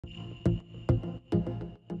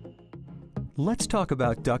Let's talk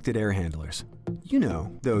about ducted air handlers. You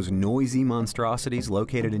know, those noisy monstrosities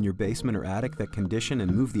located in your basement or attic that condition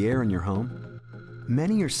and move the air in your home?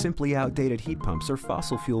 Many are simply outdated heat pumps or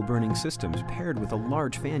fossil fuel burning systems paired with a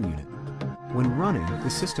large fan unit. When running, the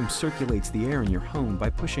system circulates the air in your home by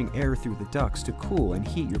pushing air through the ducts to cool and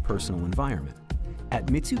heat your personal environment. At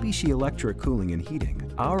Mitsubishi Electric Cooling and Heating,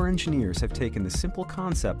 our engineers have taken the simple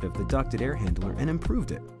concept of the ducted air handler and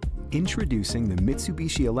improved it. Introducing the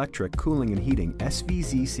Mitsubishi Electric Cooling and Heating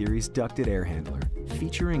SVZ series ducted air handler,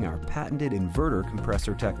 featuring our patented inverter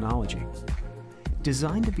compressor technology.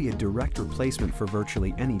 Designed to be a direct replacement for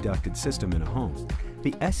virtually any ducted system in a home,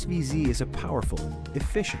 the SVZ is a powerful,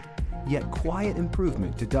 efficient, yet quiet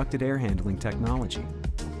improvement to ducted air handling technology.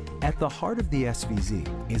 At the heart of the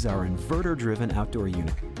SVZ is our inverter-driven outdoor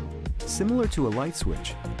unit. Similar to a light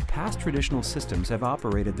switch, past traditional systems have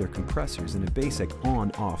operated their compressors in a basic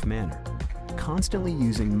on-off manner, constantly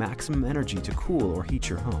using maximum energy to cool or heat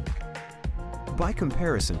your home. By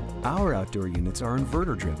comparison, our outdoor units are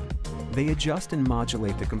inverter-driven. They adjust and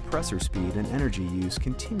modulate the compressor speed and energy use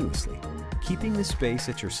continuously, keeping the space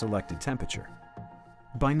at your selected temperature.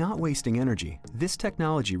 By not wasting energy, this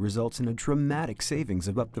technology results in a dramatic savings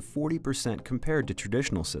of up to 40% compared to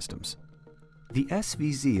traditional systems. The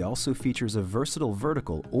SVZ also features a versatile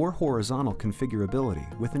vertical or horizontal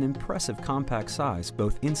configurability with an impressive compact size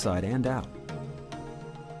both inside and out.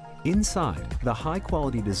 Inside, the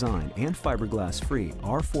high-quality design and fiberglass-free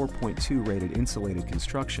R4.2 rated insulated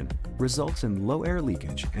construction results in low air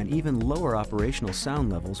leakage and even lower operational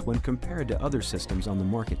sound levels when compared to other systems on the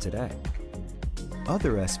market today.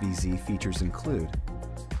 Other SVZ features include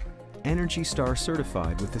Energy Star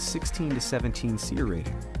certified with a 16 to 17 SEER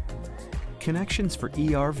rating, connections for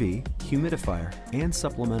ERV, humidifier, and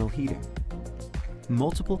supplemental heating,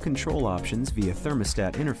 multiple control options via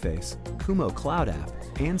thermostat interface, Kumo Cloud app,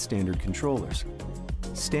 and standard controllers,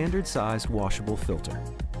 standard-sized washable filter.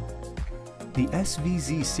 The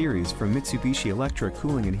SVZ series from Mitsubishi Electric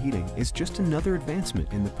Cooling and Heating is just another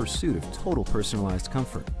advancement in the pursuit of total personalized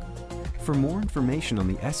comfort. For more information on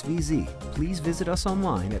the SVZ, please visit us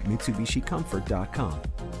online at MitsubishiComfort.com.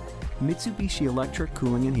 Mitsubishi Electric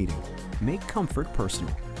Cooling and Heating. Make comfort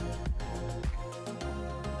personal.